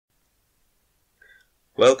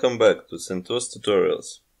Welcome back to CentOS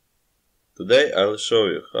tutorials. Today I'll show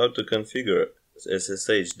you how to configure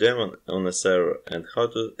SSH daemon on a server and how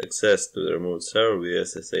to access to the remote server via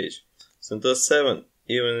SSH. CentOS 7,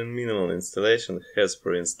 even in minimal installation, has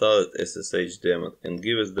pre-installed SSH daemon and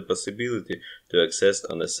gives us the possibility to access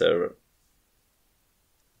on a server.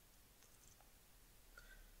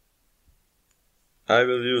 I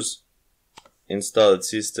will use installed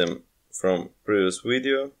system from previous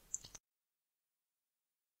video.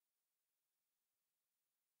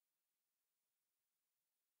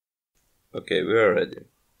 Okay, we are ready.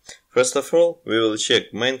 First of all, we will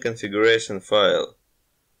check main configuration file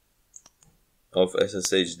of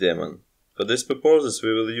SSH daemon. For this purposes,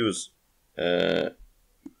 we will use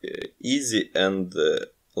easy and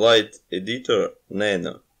light editor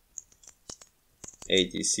nano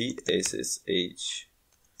etc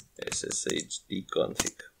sshd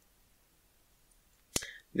config.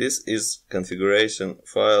 This is configuration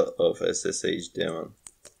file of SSH daemon.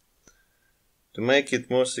 To make it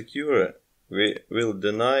more secure, we will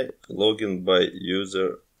deny login by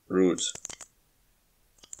user root.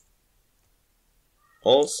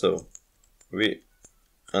 Also, we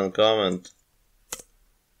uncomment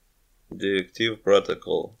directive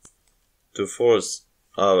protocol to force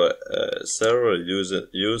our server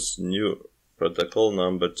use new protocol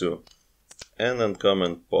number 2 and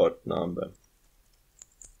uncomment port number.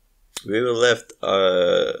 We will left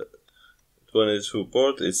 22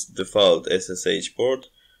 port, its default SSH port.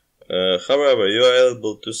 However, you are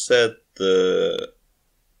able to set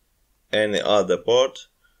any other port.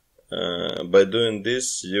 By doing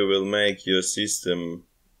this, you will make your system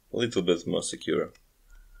a little bit more secure.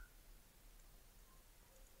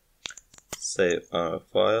 Save our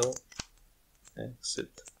file,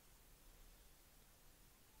 exit.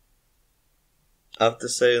 After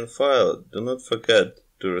saving file, do not forget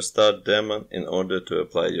to restart daemon in order to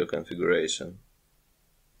apply your configuration.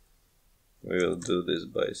 We will do this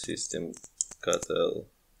by system.ctl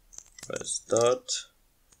restart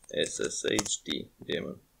sshd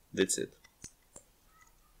daemon. That's it.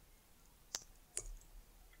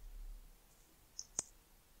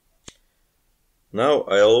 Now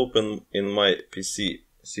I'll open in my PC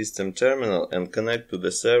system terminal and connect to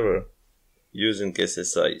the server using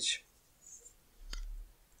SSH.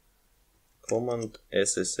 Command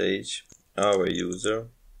SSH our user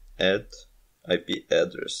add IP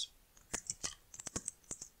address.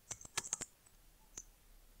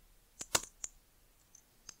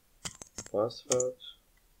 Password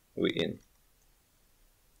we in.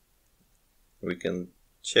 We can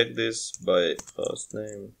check this by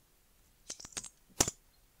hostname.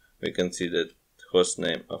 We can see that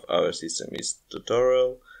hostname of our system is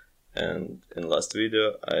tutorial, and in last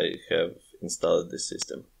video I have installed this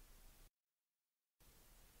system.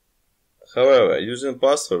 However, using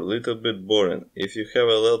password a little bit boring. If you have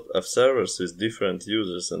a lot of servers with different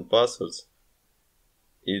users and passwords,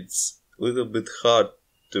 it's a little bit hard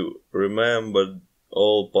to remember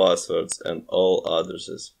all passwords and all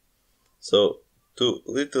addresses. So to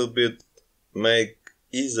little bit make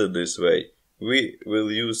easier this way, we will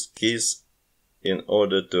use keys in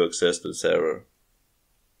order to access the server.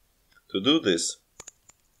 To do this,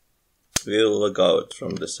 we'll log out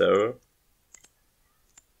from the server.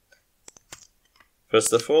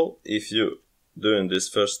 First of all, if you're doing this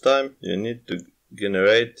first time, you need to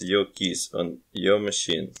generate your keys on your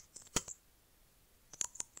machine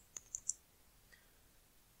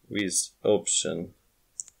with option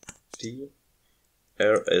T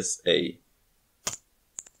RSA.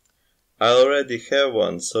 I already have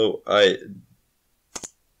one, so I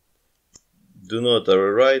do not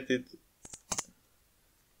overwrite it,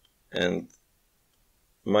 and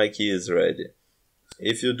my key is ready.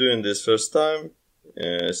 If you're doing this first time,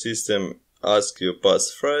 system asks you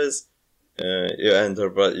passphrase, you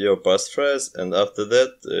enter your passphrase, and after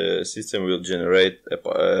that system will generate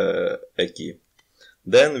a key.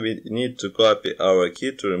 Then we need to copy our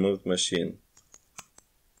key to remote machine.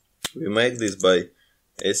 We make this by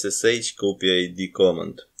SSH copy ID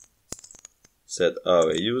command. Set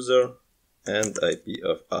our user and IP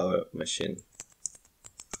of our machine.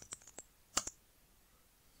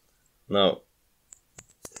 Now,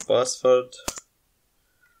 password.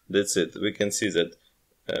 That's it. We can see that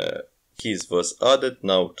keys was added.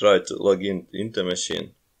 Now try to log in into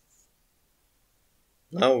machine.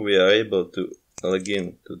 Now we are able to log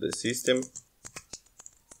in to the system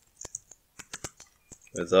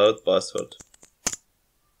without password.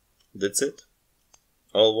 That's it.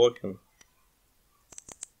 All working.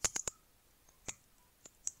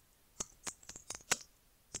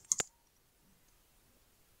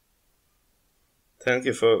 Thank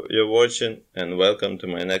you for your watching and welcome to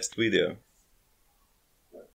my next video.